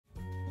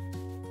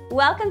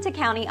Welcome to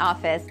County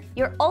Office,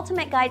 your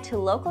ultimate guide to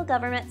local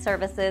government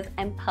services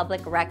and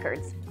public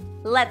records.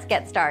 Let's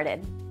get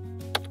started.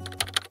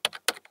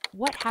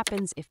 What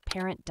happens if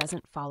parent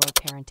doesn't follow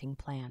parenting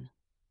plan?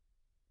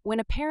 When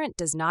a parent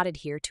does not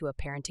adhere to a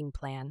parenting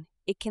plan,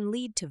 it can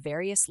lead to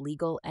various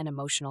legal and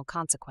emotional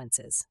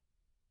consequences.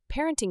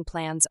 Parenting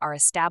plans are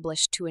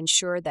established to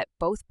ensure that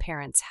both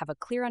parents have a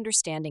clear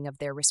understanding of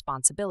their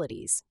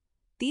responsibilities.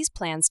 These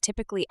plans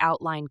typically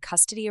outline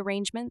custody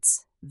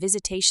arrangements,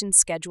 visitation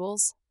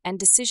schedules, and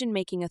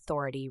decision-making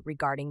authority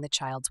regarding the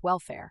child's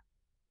welfare.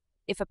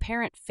 If a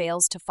parent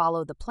fails to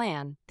follow the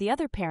plan, the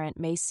other parent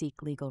may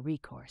seek legal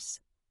recourse.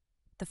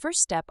 The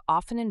first step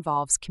often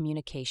involves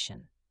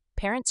communication.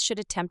 Parents should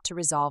attempt to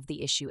resolve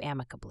the issue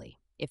amicably.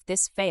 If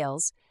this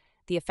fails,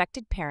 the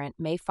affected parent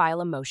may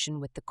file a motion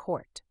with the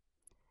court.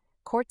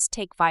 Courts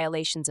take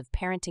violations of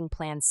parenting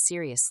plans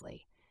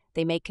seriously.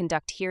 They may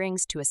conduct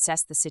hearings to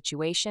assess the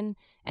situation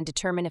and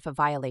determine if a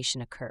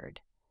violation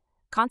occurred.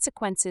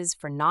 Consequences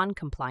for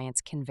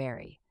non-compliance can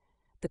vary.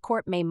 The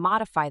court may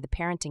modify the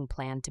parenting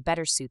plan to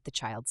better suit the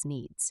child's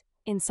needs.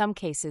 In some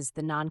cases,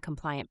 the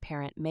non-compliant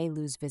parent may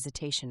lose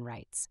visitation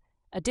rights.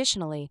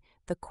 Additionally,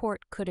 the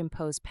court could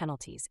impose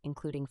penalties,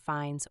 including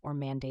fines or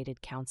mandated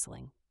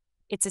counseling.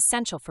 It's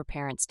essential for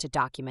parents to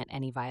document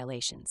any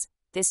violations.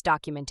 This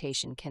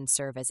documentation can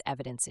serve as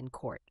evidence in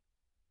court.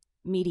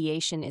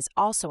 Mediation is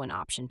also an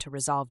option to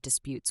resolve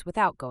disputes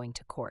without going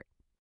to court.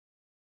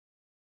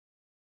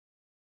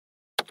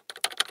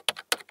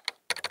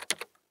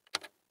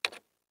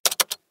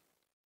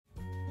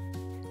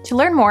 To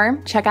learn more,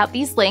 check out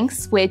these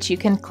links, which you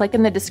can click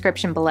in the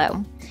description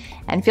below.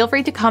 And feel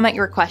free to comment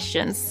your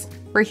questions.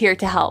 We're here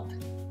to help.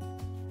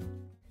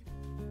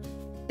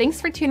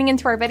 Thanks for tuning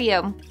into our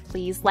video.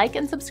 Please like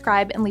and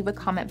subscribe and leave a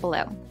comment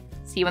below.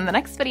 See you in the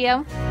next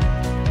video.